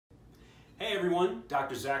Hey everyone,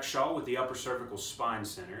 Dr. Zach Shaw with the Upper Cervical Spine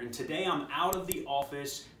Center, and today I'm out of the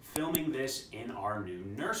office filming this in our new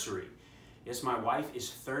nursery. Yes, my wife is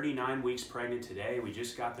 39 weeks pregnant today. We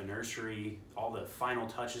just got the nursery, all the final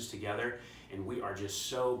touches together, and we are just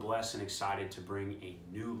so blessed and excited to bring a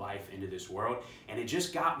new life into this world. And it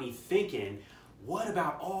just got me thinking, what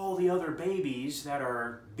about all the other babies that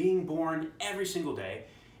are being born every single day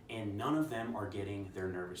and none of them are getting their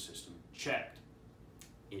nervous system checked?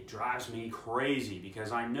 It drives me crazy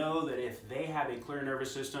because I know that if they have a clear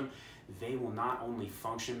nervous system, they will not only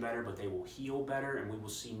function better, but they will heal better, and we will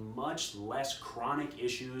see much less chronic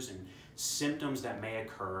issues and symptoms that may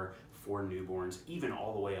occur for newborns, even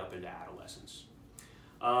all the way up into adolescence.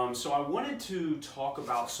 So I wanted to talk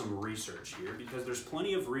about some research here because there's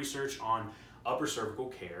plenty of research on upper cervical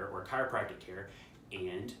care or chiropractic care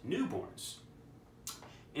and newborns.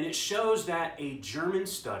 And it shows that a German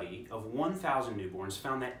study of 1,000 newborns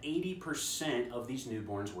found that 80% of these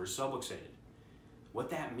newborns were subluxated. What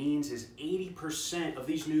that means is 80% of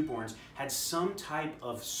these newborns had some type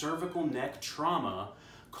of cervical neck trauma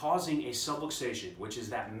causing a subluxation, which is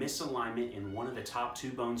that misalignment in one of the top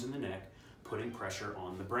two bones in the neck, putting pressure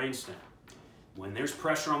on the brainstem. When there's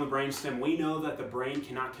pressure on the brainstem, we know that the brain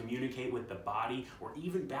cannot communicate with the body or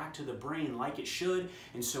even back to the brain like it should,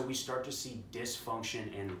 and so we start to see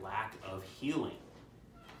dysfunction and lack of healing.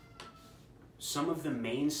 Some of the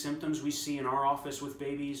main symptoms we see in our office with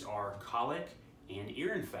babies are colic and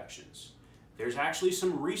ear infections. There's actually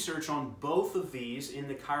some research on both of these in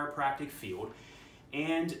the chiropractic field,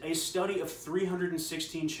 and a study of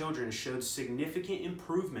 316 children showed significant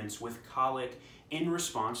improvements with colic in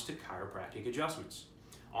response to chiropractic adjustments.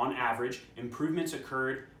 On average, improvements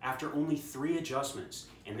occurred after only 3 adjustments,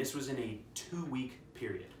 and this was in a 2-week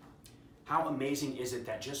period. How amazing is it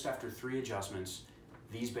that just after 3 adjustments,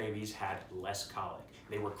 these babies had less colic?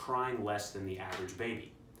 They were crying less than the average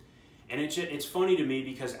baby. And it's funny to me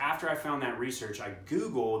because after I found that research, I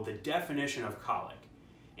Googled the definition of colic.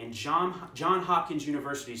 And John Hopkins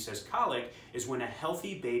University says colic is when a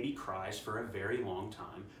healthy baby cries for a very long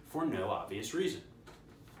time for no obvious reason.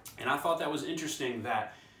 And I thought that was interesting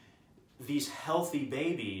that these healthy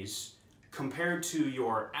babies, compared to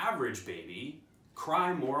your average baby,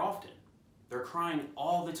 cry more often. They're crying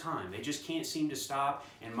all the time. They just can't seem to stop,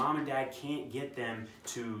 and mom and dad can't get them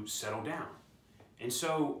to settle down. And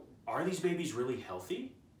so, are these babies really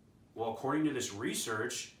healthy? Well, according to this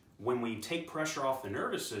research, when we take pressure off the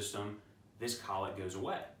nervous system, this colic goes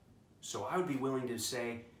away. So I would be willing to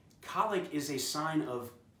say colic is a sign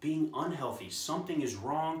of being unhealthy. Something is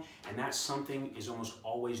wrong, and that something is almost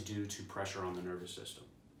always due to pressure on the nervous system.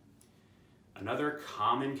 Another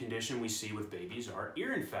common condition we see with babies are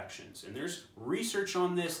ear infections, and there's research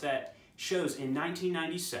on this that shows in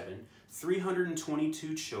 1997,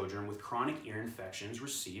 322 children with chronic ear infections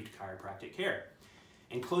received chiropractic care.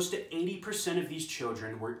 And close to 80% of these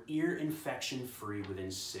children were ear infection free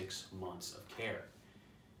within 6 months of care.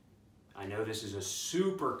 I know this is a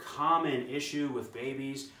super common issue with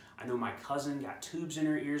babies. I know my cousin got tubes in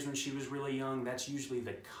her ears when she was really young. That's usually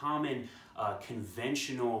the common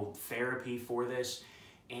conventional therapy for this.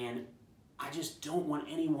 And I just don't want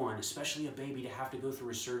anyone, especially a baby, to have to go through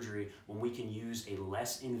a surgery when we can use a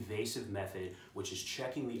less invasive method, which is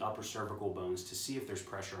checking the upper cervical bones to see if there's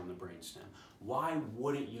pressure on the brainstem. Why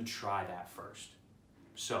wouldn't you try that first?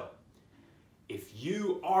 So, if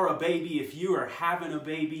you are a baby, if you are having a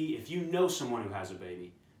baby, if you know someone who has a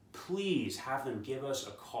baby, please have them give us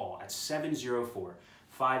a call at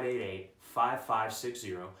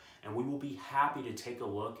 704-588-5560, and we will be happy to take a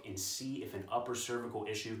look and see if an upper cervical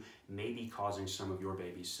issue may be causing some of your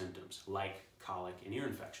baby's symptoms, like colic and ear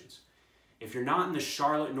infections. If you're not in the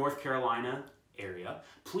Charlotte, North Carolina area,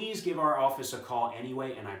 please give our office a call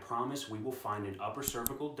anyway, and I promise we will find an upper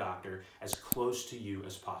cervical doctor as close to you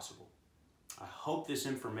as possible. I hope this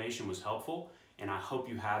information was helpful, and I hope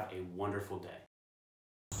you have a wonderful day.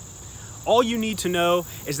 All you need to know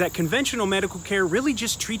is that conventional medical care really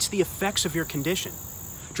just treats the effects of your condition.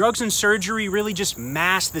 Drugs and surgery really just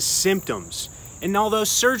mask the symptoms. And although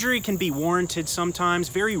surgery can be warranted sometimes,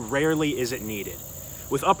 very rarely is it needed.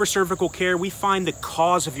 With upper cervical care, we find the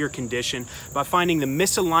cause of your condition by finding the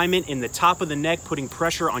misalignment in the top of the neck, putting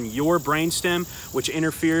pressure on your brainstem, which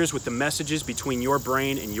interferes with the messages between your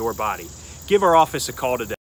brain and your body. Give our office a call today.